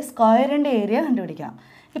 ഒന്നാമതായിട്ട് നമ്മൾ ഈ സ്ക്വയറിൻ്റെ ഏരിയ കണ്ടുപിടിക്കണം.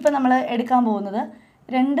 ഇപ്പം നമ്മൾ എടുക്കാൻ പോകുന്നത്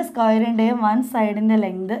 2 സ്ക്വയറിൻ്റെയും 1 സൈഡിൻ്റെ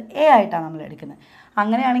ലെങ്ത് എ ആയിട്ടാണ് നമ്മൾ എടുക്കുന്നത്.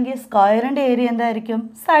 അങ്ങനെയാണെങ്കിൽ സ്ക്വയറിൻ്റെ ഏരിയ എന്തായിരിക്കും?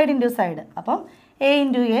 Side into side. അപ്പം എ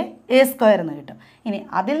ഇൻറ്റു എ സ്ക്വയർ എന്ന് കിട്ടും. ഇനി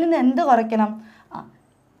അതിൽ നിന്ന് എന്ത് കുറയ്ക്കണം?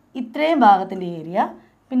 ഇത്രയും ഭാഗത്തിൻ്റെ ഏരിയ,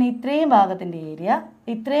 പിന്നെ ഇത്രയും ഭാഗത്തിൻ്റെ ഏരിയ,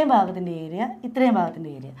 ഇത്രയും ഭാഗത്തിൻ്റെ ഏരിയ, ഇത്രയും ഭാഗത്തിൻ്റെ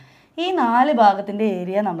ഏരിയ, ഈ 4 ഭാഗത്തിൻ്റെ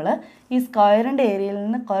ഏരിയ നമ്മൾ ഈ സ്ക്വയറിൻ്റെ ഏരിയയിൽ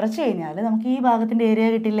നിന്ന് കുറച്ച് കഴിഞ്ഞാൽ നമുക്ക് ഈ ഭാഗത്തിൻ്റെ ഏരിയ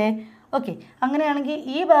കിട്ടില്ലേ? ഓക്കെ, അങ്ങനെയാണെങ്കിൽ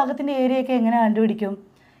ഈ ഭാഗത്തിൻ്റെ ഏരിയയൊക്കെ എങ്ങനെ കണ്ടുപിടിക്കും?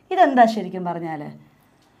 ഇതെന്താ ശരിക്കും പറഞ്ഞാൽ?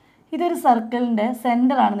 ഇതൊരു സർക്കിളിൻ്റെ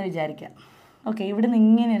സെൻറ്ററാണെന്ന് വിചാരിക്കാം. ഓക്കെ, ഇവിടെ നിന്ന്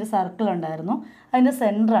ഇങ്ങനെ ഒരു സർക്കിൾ ഉണ്ടായിരുന്നു, അതിൻ്റെ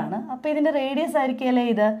സെൻറ്ററാണ്. അപ്പോൾ ഇതിൻ്റെ റേഡിയസ് ആയിരിക്കുമല്ലേ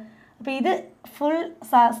ഇത്. അപ്പോൾ ഇത് ഫുൾ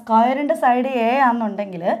സ്ക്വയറിൻ്റെ സൈഡ് എ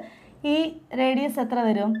ആണെന്നുണ്ടെങ്കിൽ ഈ റേഡിയസ് എത്ര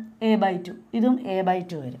വരും? a/2. ഇതും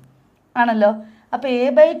a/2 വരും ആണല്ലോ. അപ്പോൾ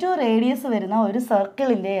a/2 റേഡിയസ് വരുന്ന ഒരു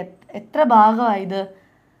സർക്കിളിൻ്റെ എത്ര ഭാഗമായത്?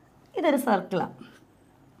 ഇതൊരു സർക്കിളാണ്.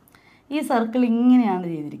 ഈ സർക്കിൾ ഇങ്ങനെയാണ്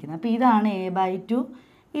ചെയ്തിരിക്കുന്നത്. അപ്പോൾ ഇതാണ് a/2,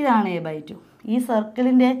 ഇതാണ് a/2. ഈ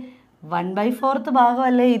സർക്കിളിൻ്റെ 1/4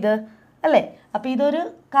 ഭാഗമല്ലേ ഇത് അല്ലേ. അപ്പോൾ ഇതൊരു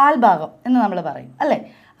 1/4 ഭാഗം എന്ന് നമ്മൾ പറയും അല്ലേ.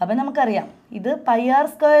 അപ്പം നമുക്കറിയാം ഇത്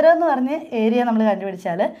πr² എന്ന് പറഞ്ഞ ഏരിയ നമ്മൾ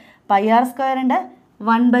കണ്ടുപിടിച്ചാൽ πr²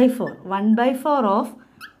 1/4 ഓഫ്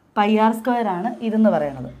πr² ആണ് ഇതെന്ന്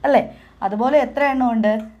പറയണത് അല്ലേ. അതുപോലെ എത്ര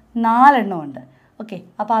എണ്ണമുണ്ട്? 4 എണ്ണമുണ്ട്. ഓക്കെ,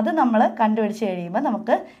 അപ്പോൾ അത് നമ്മൾ കണ്ടുപിടിച്ച് കഴിയുമ്പോൾ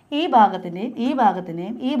നമുക്ക് ഈ ഭാഗത്തിൻ്റെയും ഈ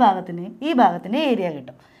ഭാഗത്തിൻ്റെയും ഈ ഭാഗത്തിൻ്റെയും ഈ ഭാഗത്തിൻ്റെ ഏരിയ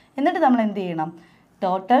കിട്ടും. എന്നിട്ട് നമ്മൾ എന്ത് ചെയ്യണം?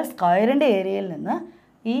 ടോട്ടൽ സ്ക്വയറിൻ്റെ ഏരിയയിൽ നിന്ന്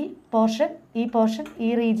ഈ പോർഷൻ ഈ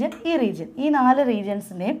റീജിയൻ ഈ 4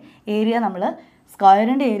 റീജിയൻസിൻ്റെയും ഏരിയ നമ്മൾ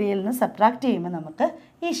സ്ക്വയറിൻ്റെ ഏരിയയിൽ നിന്ന് സബ്ട്രാക്ട് ചെയ്യുമ്പോൾ നമുക്ക്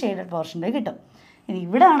ഈ ഷെയ്ഡഡ് പോർഷൻ്റെ കിട്ടും. ഇനി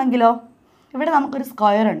ഇവിടെ ആണെങ്കിലോ, ഇവിടെ നമുക്കൊരു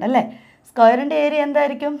സ്ക്വയർ ഉണ്ട് അല്ലേ. സ്ക്വയറിൻ്റെ ഏരിയ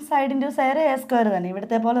എന്തായിരിക്കും? സൈഡ് ഇൻറ്റു സൈഡ് a² തന്നെ.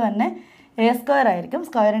 ഇവിടുത്തെ പോലെ തന്നെ a² ആയിരിക്കും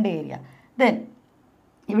സ്ക്വയറിൻ്റെ ഏരിയ. ദെൻ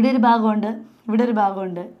ഇവിടെ ഒരു ഭാഗമുണ്ട്, ഇവിടെ ഒരു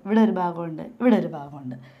ഭാഗമുണ്ട്, ഇവിടെ ഒരു ഭാഗമുണ്ട്, ഇവിടെ ഒരു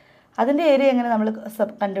ഭാഗമുണ്ട്. അതിൻ്റെ ഏരിയ എങ്ങനെ നമ്മൾ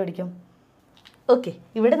കണ്ടുപിടിക്കും? ഓക്കെ,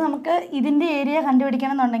 ഇവിടെ നമുക്ക് ഇതിൻ്റെ ഏരിയ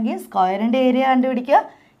കണ്ടുപിടിക്കണം എന്നുണ്ടെങ്കിൽ സ്ക്വയറിൻ്റെ ഏരിയ കണ്ടുപിടിക്കുക,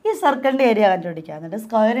 ഈ സർക്കിളിൻ്റെ ഏരിയ കണ്ടുപിടിക്കുക. എന്നിട്ട്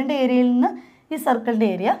സ്ക്വയറിൻ്റെ ഏരിയയിൽ നിന്ന് ഈ സർക്കിളിൻ്റെ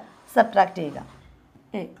ഏരിയ സബ്ട്രാക്ട് ചെയ്യുക.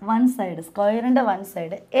 സ്ക്വയറിൻ്റെ 1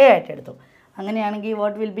 സൈഡ് എ ആയിട്ട് എടുത്തു. അങ്ങനെയാണെങ്കിൽ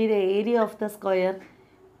what will be the area of the square?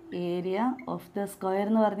 Area of the square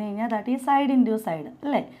എന്ന് പറഞ്ഞു കഴിഞ്ഞാൽ that is side into side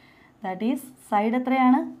അല്ലേ. ദാറ്റ് ഈസ് സൈഡ്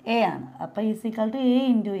എത്രയാണ്? എ ആണ്. അപ്പോൾ is equal to a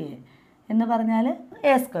into A എന്ന് പറഞ്ഞാൽ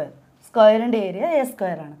a². സ്ക്വയറിൻ്റെ ഏരിയ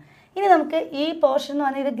a² ആണ്. ഇനി നമുക്ക് ഈ പോർഷൻ എന്ന്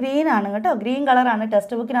പറഞ്ഞാൽ ഇത് ഗ്രീൻ ആണ് കേട്ടോ, ഗ്രീൻ കളറാണ്.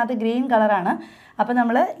 ടെക്സ്റ്റ് ബുക്കിനകത്ത് ഗ്രീൻ കളറാണ്. അപ്പോൾ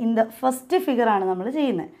നമ്മൾ ഫസ്റ്റ് ഫിഗറാണ് നമ്മൾ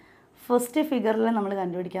ചെയ്യുന്നത്. ഫസ്റ്റ് ഫിഗറിൽ നമ്മൾ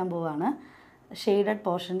കണ്ടുപിടിക്കാൻ പോവുകയാണ് shaded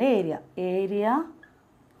പോർഷൻ്റെ area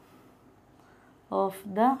of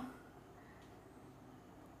the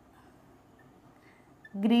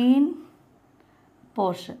green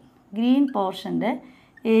പോർഷൻ്റെ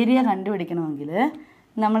area കണ്ടുപിടിക്കണമെങ്കിൽ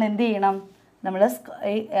നമ്മൾ എന്ത് ചെയ്യണം? നമ്മൾ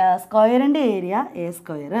സ്ക്വയറിൻ്റെ ഏരിയ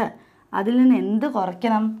a², അതിൽ നിന്ന് എന്ത്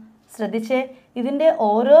കുറയ്ക്കണം? ശ്രദ്ധിച്ചേ, ഇതിൻ്റെ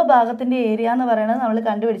ഓരോ ഭാഗത്തിൻ്റെ ഏരിയ എന്ന് പറയുന്നത് നമ്മൾ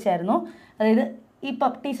കണ്ടുപിടിച്ചായിരുന്നു. അതായത് ഈ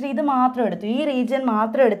ടീച്ചർ ഇത് മാത്രം എടുത്തു, ഈ റീജിയൻ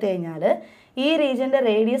മാത്രം എടുത്തു കഴിഞ്ഞാൽ ഈ റീജിയൻ്റെ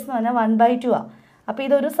റേഡിയസ് എന്ന് പറഞ്ഞാൽ 1/2 ആണ്. അപ്പോൾ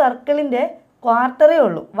ഇതൊരു സർക്കിളിൻ്റെ ക്വാർട്ടറേ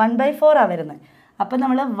ഉള്ളൂ, 1/4 വരുന്നത്. അപ്പോൾ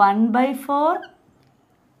നമ്മൾ 1/4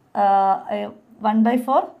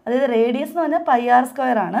 അതായത് റേഡിയസ് എന്ന് പറഞ്ഞാൽ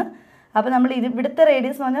πr² ആണ്. അപ്പോൾ നമ്മൾ ഇവിടുത്തെ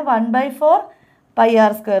റേഡിയസ് എന്ന് പറഞ്ഞാൽ 1/4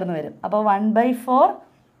 πr² എന്ന് വരും. അപ്പോൾ 1/4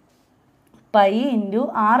 പൈ ഇൻറ്റു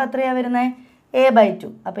ആർ എത്രയാണ് വരുന്നത്? a/2.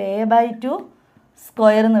 അപ്പോൾ a/2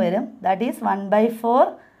 സ്ക്വയർ എന്ന് വരും. That is 1/4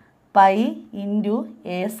 pi into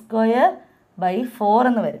a²/4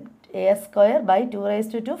 എന്ന് വരും. a²/2 ×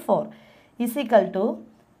 4 is equal to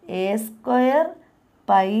a²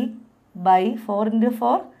 π/4 ×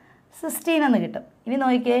 4 16 എന്ന് കിട്ടും. ഇനി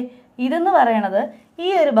നോക്കിക്കേ, ഇതെന്ന് പറയണത് ഈ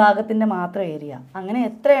ഒരു ഭാഗത്തിൻ്റെ മാത്രം ഏരിയ. അങ്ങനെ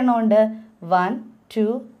എത്ര എണ്ണം ഉണ്ട്? 1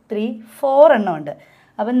 2 3 4 എണ്ണം ഉണ്ട്.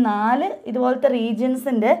 അപ്പം 4 ഇതുപോലത്തെ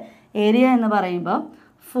റീജിയൻസിൻ്റെ ഏരിയ എന്ന് പറയുമ്പോൾ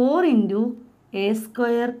 4 ഇൻറ്റു a²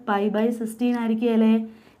 π/16 ആയിരിക്കുകയല്ലേ.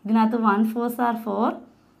 ഇതിനകത്ത് 1 4s are 4,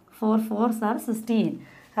 4 4s are 16.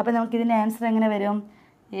 അപ്പോൾ നമുക്കിതിൻ്റെ ആൻസർ എങ്ങനെ വരും?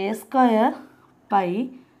 a²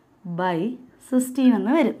 π/16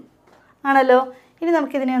 എന്ന് വരും, ആണല്ലോ. ഇനി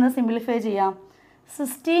നമുക്കിതിനെ ഒന്ന് സിംപ്ലിഫൈ ചെയ്യാം.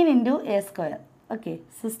 16 into a². Okay,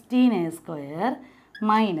 16a²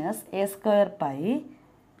 minus a² pi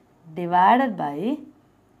divided by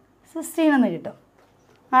 16 എന്ന് കിട്ടും,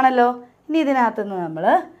 ആണല്ലോ. ഇനി ഇതിനകത്തുനിന്ന് നമ്മൾ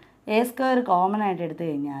a² കോമൺ ആയിട്ട് എടുത്തു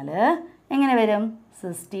കഴിഞ്ഞാൽ എങ്ങനെ വരും?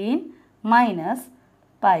 16 മൈനസ്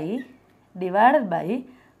പൈ ഡിവൈഡഡ് ബൈ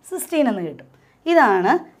 16 എന്ന് കിട്ടും.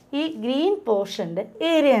 ഇതാണ് ഈ ഗ്രീൻ പോർഷൻ്റെ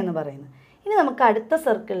ഏരിയ എന്ന് പറയുന്നത്. ഇനി നമുക്ക് അടുത്ത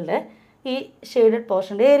സർക്കിളിൻ്റെ ഈ ഷെയ്ഡഡ്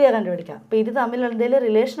പോർഷൻ്റെ ഏരിയ കണ്ടുപിടിക്കാം. അപ്പോൾ ഇത് തമ്മിൽ എന്തെങ്കിലും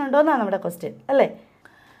റിലേഷൻ ഉണ്ടോ എന്നാണ് നമ്മുടെ ക്വസ്റ്റ്യൻ, അല്ലേ?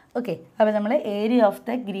 ഓക്കെ, അപ്പോൾ നമ്മൾ area of the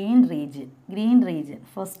green region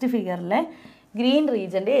first ഫിഗറിലെ green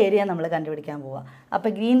റീജിയൻ്റെ area നമ്മൾ കണ്ടുപിടിക്കാൻ പോവുക. അപ്പോൾ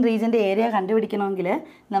ഗ്രീൻ റീജിയൻ്റെ ഏരിയ കണ്ടുപിടിക്കണമെങ്കിൽ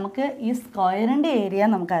നമുക്ക് ഈ സ്ക്വയറിൻ്റെ ഏരിയ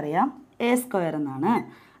നമുക്കറിയാം a² എന്നാണ്.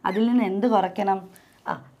 അതിൽ നിന്ന് എന്ത് കുറയ്ക്കണം?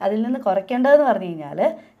 അതിൽ നിന്ന് കുറയ്ക്കേണ്ടതെന്ന് പറഞ്ഞു കഴിഞ്ഞാൽ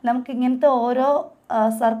നമുക്ക് ഇങ്ങനത്തെ ഓരോ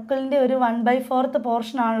സർക്കിളിൻ്റെ ഒരു 1/4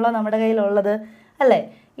 പോർഷനാണല്ലോ നമ്മുടെ കയ്യിലുള്ളത്, അല്ലേ?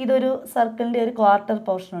 ഇതൊരു സർക്കിളിൻ്റെ ഒരു ക്വാർട്ടർ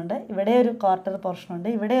പോർഷനുണ്ട്, ഇവിടെ ഒരു ക്വാർട്ടർ പോർഷനുണ്ട്,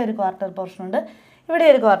 ഇവിടെ ഒരു ക്വാർട്ടർ പോർഷനുണ്ട്, ഇവിടെ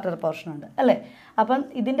ഒരു ക്വാർട്ടർ പോർഷനുണ്ട്, അല്ലേ? അപ്പം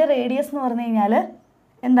ഇതിൻ്റെ റേഡിയസ് എന്ന് പറഞ്ഞു കഴിഞ്ഞാൽ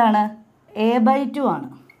എന്താണ്? a/2 ആണ്.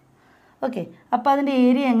 ഓക്കെ, അപ്പോൾ അതിൻ്റെ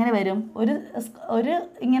ഏരിയ എങ്ങനെ വരും? ഒരു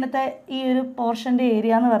ഇങ്ങനത്തെ ഈ ഒരു പോർഷൻ്റെ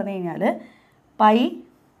ഏരിയ എന്ന് പറഞ്ഞു കഴിഞ്ഞാൽ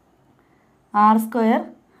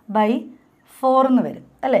πr²/4 എന്ന് വരും,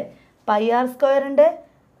 അല്ലേ? πr²ൻ്റെ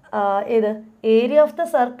ഏത് ഏരിയ ഓഫ് ദ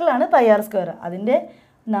സർക്കിളാണ് πr². അതിൻ്റെ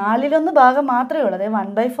 4/1 ഭാഗം മാത്രമേ ഉള്ളൂ, അതായത്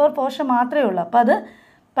 1/4 പോർഷൻ മാത്രമേ ഉള്ളൂ. അപ്പോൾ അത്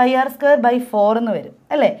πr²/4 എന്ന് വരും,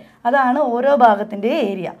 അല്ലേ? അതാണ് ഓരോ ഭാഗത്തിൻ്റെ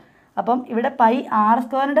ഏരിയ. അപ്പം ഇവിടെ πr²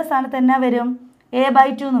 സ്ഥാനത്ത് എന്നാ വരും?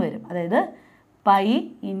 a/2 എന്ന് വരും. അതായത് pi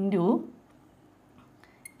into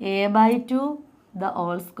a/2 the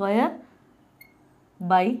whole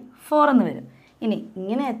സ്ക്വയർ/4 എന്ന് വരും. ഇനി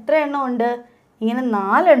ഇങ്ങനെ എത്ര എണ്ണം ഉണ്ട്? ഇങ്ങനെ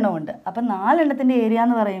 4 എണ്ണം ഉണ്ട്. അപ്പം 4 എണ്ണത്തിൻ്റെ ഏരിയ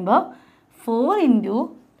എന്ന് പറയുമ്പോൾ 4 into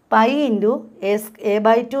pi into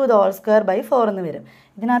a/2 the whole സ്ക്വയർ/4 എന്ന് വരും.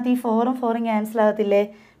 ഇതിനകത്ത് ഈ 4ഉം 4ഉം ക്യാൻസൽ ആകത്തില്ലേ?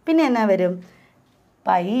 പിന്നെ എന്നാ വരും?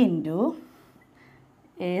 പൈ ഇൻറ്റു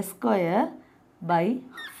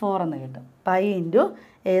a²/4 എന്ന് കിട്ടും. പൈ ഇൻറ്റു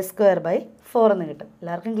a²/4 എന്ന് കിട്ടും.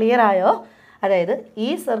 എല്ലാവർക്കും ക്ലിയർ ആയോ? അതായത് ഈ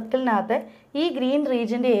സർക്കിളിനകത്ത് ഈ ഗ്രീൻ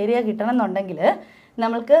റീജിയൻ്റെ ഏരിയ കിട്ടണം എന്നുണ്ടെങ്കിൽ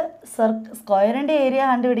നമ്മൾക്ക് സ്ക്വയറിൻ്റെ ഏരിയ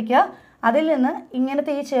കണ്ടുപിടിക്കുക. അതിൽ നിന്ന്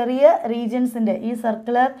ഇങ്ങനത്തെ ഈ ചെറിയ റീജിയൻസിൻ്റെ ഈ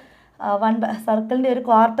സർക്കിളിൻ്റെ ഒരു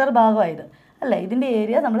ക്വാർട്ടർ ഭാഗമായത്, അല്ലേ? ഇതിൻ്റെ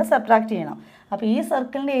ഏരിയ നമ്മൾ സബ്ട്രാക്ട് ചെയ്യണം. അപ്പോൾ ഈ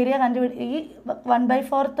സർക്കിളിൻ്റെ ഏരിയ ഈ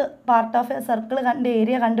 1/4 part of A circle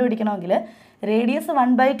area കണ്ടുപിടിക്കണമെങ്കിൽ radius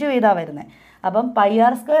 1/2 ചെയ്താണ് വരുന്നത്. അപ്പം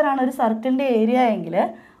πr² ആണ് ഒരു സർക്കിളിൻ്റെ ഏരിയ എങ്കിൽ,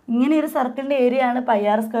 ഇങ്ങനെ ഒരു സർക്കിളിൻ്റെ ഏരിയ ആണ്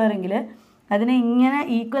πr² എങ്കിൽ അതിനെ ഇങ്ങനെ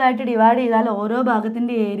ഈക്വൽ ആയിട്ട് ഡിവൈഡ് ചെയ്താൽ ഓരോ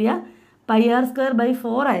ഭാഗത്തിൻ്റെ ഏരിയ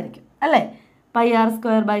πr²/4 ആയിരിക്കും, അല്ലേ?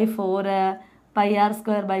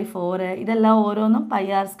 πr²/4 ഇതെല്ലാം ഓരോന്നും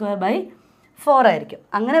πr²/4 ആയിരിക്കും.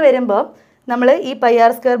 അങ്ങനെ വരുമ്പോൾ നമ്മൾ ഈ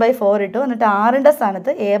πr²/4 ഇട്ടു, എന്നിട്ട് 6ൻ്റെ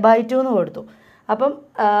സ്ഥാനത്ത് a/2 എന്ന് കൊടുത്തു. അപ്പം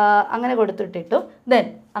അങ്ങനെ കൊടുത്തിട്ടിട്ടു. ദെൻ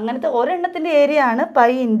അങ്ങനത്തെ ഒരെണ്ണത്തിൻ്റെ ഏരിയ ആണ്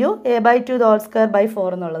pi into a/2 the whole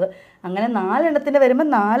സ്ക്വയർ/4 എന്നുള്ളത്. അങ്ങനെ 4 എണ്ണത്തിൻ്റെ വരുമ്പോൾ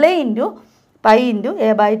 4 into pi into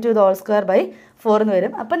a/2 the whole സ്ക്വയർ/4 എന്ന്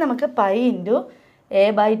വരും. അപ്പം നമുക്ക് pi into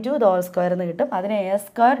a/2 the whole square എന്ന് കിട്ടും. അതിനെ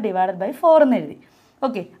a²/4 എന്ന് എഴുതി.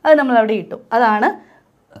 ഓക്കെ, അത് നമ്മൾ അവിടെ ഇട്ടു. അതാണ്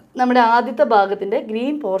നമ്മുടെ ആദ്യത്തെ ഭാഗത്തിൻ്റെ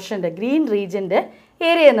ഗ്രീൻ റീജിയൻ്റെ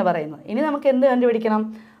ഏരിയ എന്ന് പറയുന്നത്. ഇനി നമുക്ക് എന്ത് കണ്ടുപിടിക്കണം?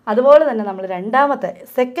 അതുപോലെ തന്നെ നമ്മൾ രണ്ടാമത്തെ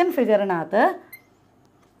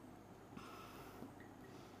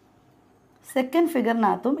സെക്കൻഡ്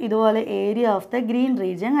ഫിഗറിനകത്തും ഇതുപോലെ area of the green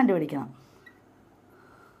region കണ്ടുപിടിക്കണം.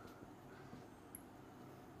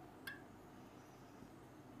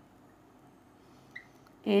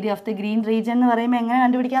 Area of the green region എന്ന് പറയുമ്പോൾ എങ്ങനെ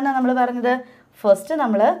കണ്ടുപിടിക്കാമെന്നാണ് നമ്മൾ പറഞ്ഞത്. ഫസ്റ്റ്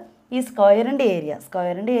നമ്മൾ ഈ സ്ക്വയറിൻ്റെ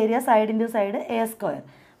area side into side A square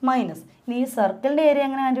minus. ഇനി ഈ സർക്കിളിൻ്റെ ഏരിയ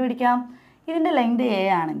എങ്ങനെ കണ്ടുപിടിക്കാം? ഇതിൻ്റെ ലെങ്ത് എ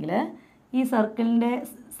ആണെങ്കിൽ ഈ സർക്കിളിൻ്റെ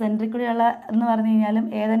സെൻറ്ററിൽ കൂടെയുള്ള എന്ന് പറഞ്ഞു കഴിഞ്ഞാലും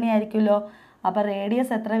എ തന്നെ ആയിരിക്കുമല്ലോ. അപ്പോൾ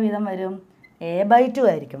റേഡിയസ് എത്ര വീതം വരും? a/2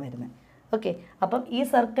 ആയിരിക്കും വരുന്നത്. ഓക്കെ, അപ്പം ഈ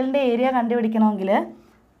സർക്കിളിൻ്റെ ഏരിയ കണ്ടുപിടിക്കണമെങ്കിൽ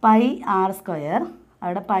പൈ ആർ സ്ക്വയർ,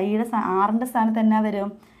 അവിടെ പൈയുടെ ആറിൻ്റെ സ്ഥാനത്ത് എന്നാ വരും?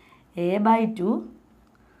 a/2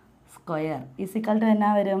 സ്ക്വയർ ഈസിക്കൽ ടു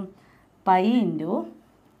എന്നാ വരും? Pi into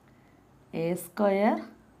A square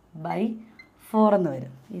by 4 എന്ന്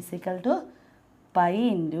വരും. Is equal to pi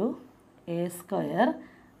into A square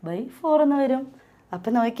by 4 എന്ന് വരും.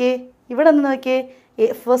 അപ്പം നോക്കിയേ, ഇവിടെ ഒന്ന് നോക്കിയേ,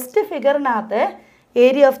 first ഫിഗറിനകത്ത്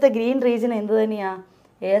area of the green region എന്ത് തന്നെയാണ്?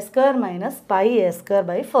 A square minus pi A square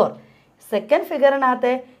by 4. Second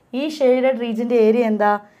ഫിഗറിനകത്ത് ഈ ഷെയ്ഡഡ് റീജിയൻ്റെ ഏരിയ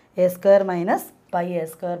എന്താ? A square minus pi A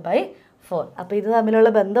square by 4. അപ്പോൾ ഇത് തമ്മിലുള്ള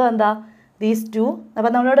ബന്ധം എന്താ? These two.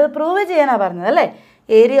 അപ്പോൾ നമ്മളോട് പ്രൂവ് ചെയ്യാനാണ് പറഞ്ഞത് അല്ലേ?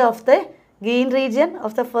 Area of the green region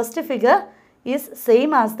of the first figure is same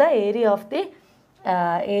as the area of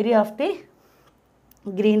the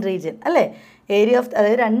green region അല്ലേ? ഏരിയ ഓഫ്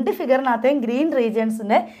അതായത് രണ്ട് ഫിഗറിനകത്തെയും ഗ്രീൻ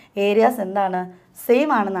റീജിയൻസിൻ്റെ ഏരിയാസ് എന്താണ്? സെയിം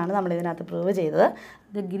ആണെന്നാണ് നമ്മൾ ഇതിനകത്ത് പ്രൂവ് ചെയ്തത്.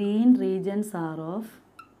 The green regions R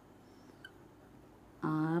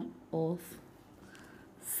of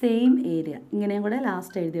same area. ഇങ്ങനെയും കൂടെ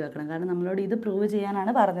ലാസ്റ്റ് എഴുതി വെക്കണം, കാരണം നമ്മളോട് ഇത് പ്രൂവ്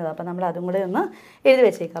ചെയ്യാനാണ് പറഞ്ഞത്. അപ്പോൾ നമ്മൾ അതും കൂടെ ഒന്ന് എഴുതി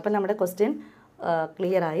വെച്ചേക്കാം. അപ്പോൾ നമ്മുടെ ക്വസ്റ്റ്യൻ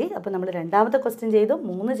ക്ലിയറായി. അപ്പോൾ നമ്മൾ രണ്ടാമത്തെ ക്വസ്റ്റ്യൻ ചെയ്തു,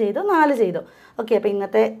 3 ചെയ്തു, 4 ചെയ്തു. ഓക്കെ, അപ്പോൾ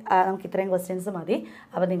ഇന്നത്തെ നമുക്ക് ഇത്രയും ക്വസ്റ്റ്യൻസ് മതി.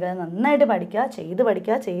 അപ്പോൾ നിങ്ങൾ നന്നായിട്ട് പഠിക്കുക, ചെയ്ത്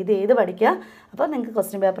പഠിക്കുക. അപ്പോൾ നിങ്ങൾക്ക്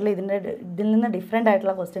ക്വസ്റ്റ്യൻ പേപ്പറിൽ ഇതിൽ നിന്ന് ഡിഫറെൻ്റ്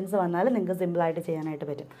ആയിട്ടുള്ള ക്വസ്റ്റ്യൻസ് വന്നാൽ നിങ്ങൾക്ക് സിമ്പിളായിട്ട് ചെയ്യാനായിട്ട്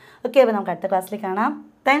പറ്റും. ഓക്കെ, അപ്പോൾ നമുക്ക് അടുത്ത ക്ലാസ്സിൽ കാണാം.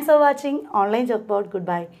 Thanks for watching online chalk board. Good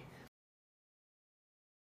bye.